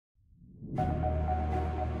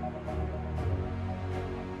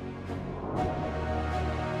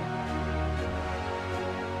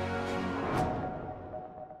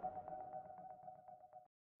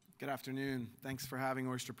Good afternoon. Thanks for having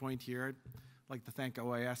Oyster Point here. I'd like to thank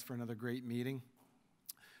OIS for another great meeting.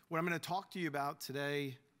 What I'm going to talk to you about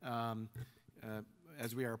today,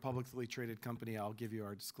 as we are a publicly traded company, I'll give you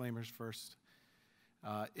our disclaimers first,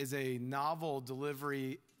 is a novel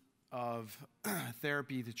delivery of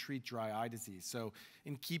therapy to treat dry eye disease. So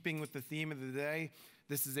in keeping with the theme of the day,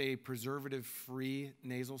 this is a preservative-free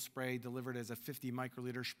nasal spray delivered as a 50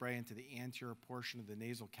 microliter spray into the anterior portion of the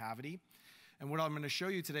nasal cavity. And what I'm going to show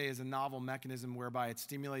you today is a novel mechanism whereby it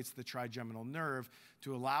stimulates the trigeminal nerve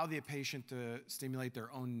to allow the patient to stimulate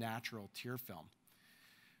their own natural tear film.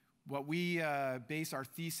 What we base our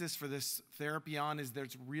thesis for this therapy on is there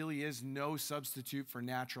really is no substitute for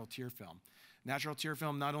natural tear film. Natural tear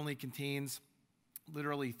film not only contains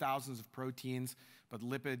literally thousands of proteins, but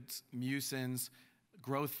lipids, mucins,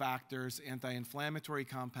 growth factors, anti-inflammatory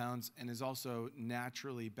compounds, and is also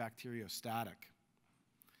naturally bacteriostatic.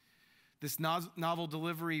 This novel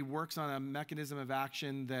delivery works on a mechanism of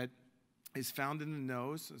action that is found in the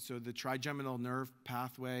nose. So the trigeminal nerve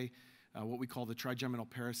pathway, what we call the trigeminal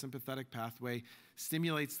parasympathetic pathway,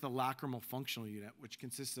 stimulates the lacrimal functional unit, which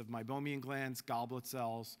consists of meibomian glands, goblet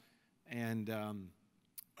cells, and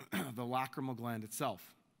the lacrimal gland itself.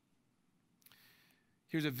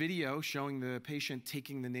 Here's a video showing the patient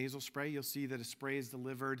taking the nasal spray. You'll see that a spray is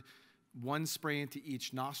delivered, one spray into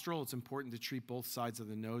each nostril. It's important to treat both sides of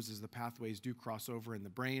the nose as the pathways do cross over in the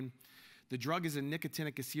brain. The drug is a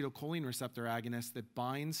nicotinic acetylcholine receptor agonist that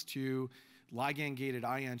binds to ligand-gated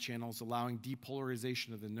ion channels, allowing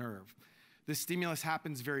depolarization of the nerve. This stimulus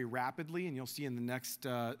happens very rapidly, and you'll see in the next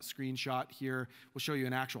screenshot here, we'll show you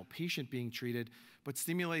an actual patient being treated, but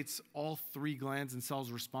stimulates all three glands and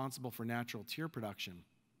cells responsible for natural tear production.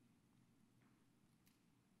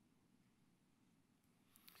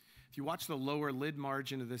 If you watch the lower lid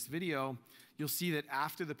margin of this video, you'll see that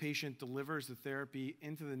after the patient delivers the therapy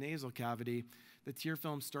into the nasal cavity, the tear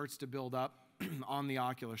film starts to build up on the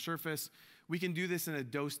ocular surface. We can do this in a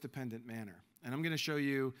dose-dependent manner. And I'm going to show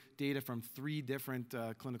you data from 3 different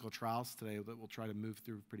clinical trials today that we'll try to move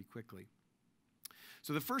through pretty quickly.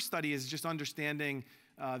 So the first study is just understanding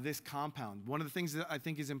this compound. One of the things that I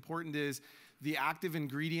think is important is the active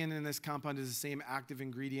ingredient in this compound is the same active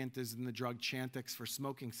ingredient as in the drug Chantix for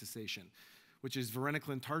smoking cessation, which is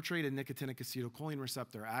varenicline tartrate, a nicotinic acetylcholine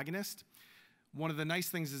receptor agonist. One of the nice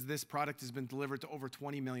things is this product has been delivered to over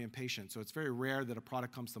 20 million patients, so it's very rare that a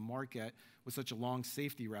product comes to market with such a long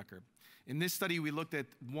safety record. In this study, we looked at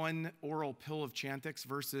one oral pill of Chantix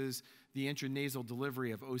versus the intranasal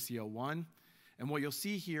delivery of OC01. And what you'll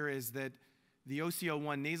see here is that the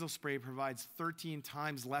OC01 nasal spray provides 13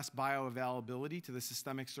 times less bioavailability to the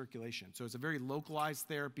systemic circulation. So it's a very localized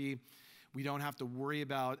therapy. We don't have to worry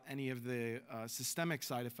about any of the systemic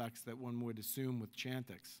side effects that one would assume with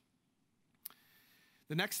Chantix.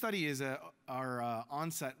 The next study is our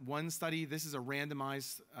ONSETE study. This is a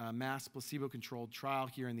randomized mass placebo-controlled trial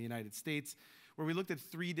here in the United States where we looked at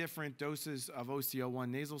 3 different doses of OC01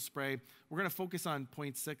 nasal spray. We're going to focus on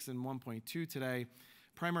 0.6 and 1.2 today.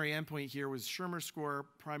 Primary endpoint here was Schirmer score.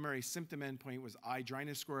 Primary symptom endpoint was eye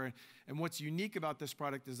dryness score. And what's unique about this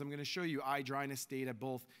product is I'm going to show you eye dryness data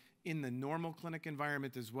both in the normal clinic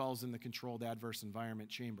environment as well as in the controlled adverse environment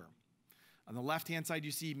chamber. On the left-hand side,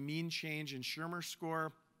 you see mean change in Schirmer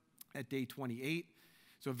score at day 28.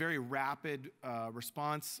 So a very rapid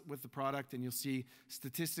response with the product, and you'll see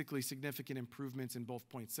statistically significant improvements in both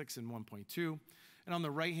 0.6 and 1.2. And on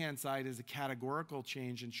the right-hand side is a categorical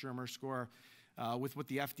change in Schirmer score with what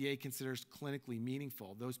the FDA considers clinically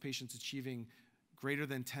meaningful. Those patients achieving greater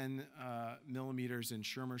than 10 millimeters in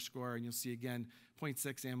Schirmer score, and you'll see again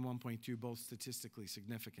 0.6 and 1.2 both statistically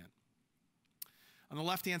significant. On the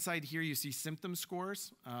left-hand side here, you see symptom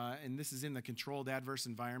scores, and this is in the controlled adverse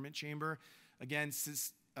environment chamber. Again,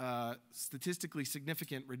 statistically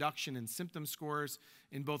significant reduction in symptom scores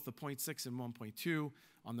in both the 0.6 and 1.2.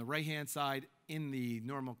 On the right-hand side, in the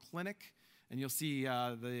normal clinic, and you'll see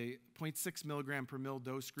the 0.6 milligram per mil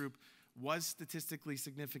dose group was statistically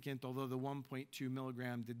significant, although the 1.2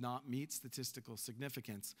 milligram did not meet statistical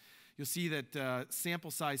significance. You'll see that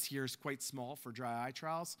sample size here is quite small for dry eye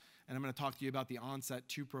trials, and I'm going to talk to you about the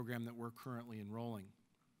ONSETE program that we're currently enrolling.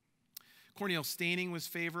 Corneal staining was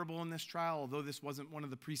favorable in this trial, although this wasn't one of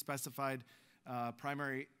the pre-specified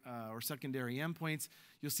primary or secondary endpoints.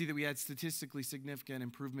 You'll see that we had statistically significant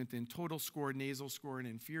improvement in total score, nasal score, and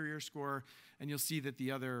inferior score, and you'll see that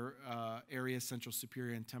the other areas, central,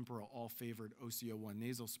 superior, and temporal, all favored OC01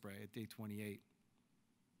 nasal spray at day 28.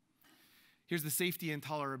 Here's the safety and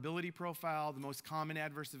tolerability profile. The most common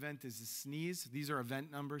adverse event is a sneeze. These are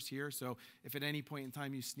event numbers here. So if at any point in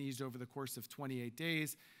time you sneezed over the course of 28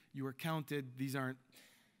 days, you were counted. These aren't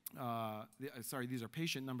these are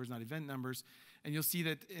patient numbers, not event numbers. And you'll see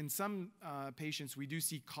that in some patients, we do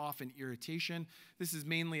see cough and irritation. This is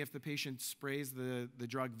mainly if the patient sprays the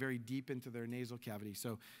drug very deep into their nasal cavity.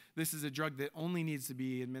 So this is a drug that only needs to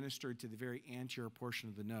be administered to the very anterior portion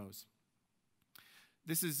of the nose.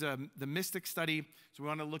 This is the MYSTIC study. So we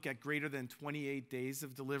want to look at greater than 28 days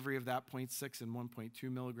of delivery of that 0.6 and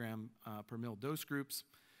 1.2 milligram per mil dose groups.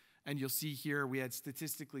 And you'll see here we had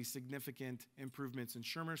statistically significant improvements in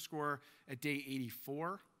Schirmer score at day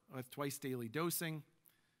 84 with twice daily dosing.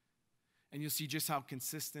 And you'll see just how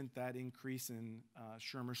consistent that increase in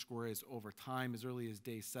Schirmer score is over time, as early as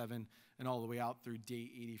day 7 and all the way out through day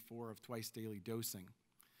 84 of twice daily dosing.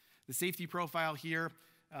 The safety profile here,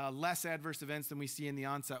 less adverse events than we see in the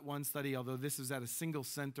ONSET-1 study, although this is at a single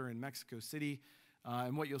center in Mexico City.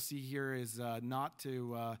 And what you'll see here is not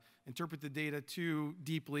to interpret the data too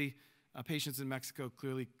deeply. Patients in Mexico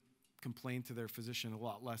clearly complain to their physician a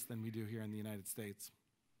lot less than we do here in the United States.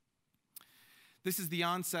 This is the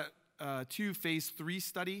ONSET-2 phase 3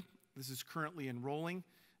 study. This is currently enrolling,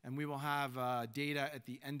 and we will have data at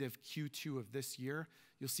the end of Q2 of this year.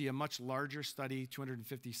 You'll see a much larger study,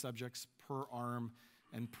 250 subjects per arm,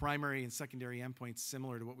 and primary and secondary endpoints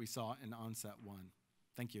similar to what we saw in ONSET-1.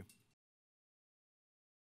 Thank you.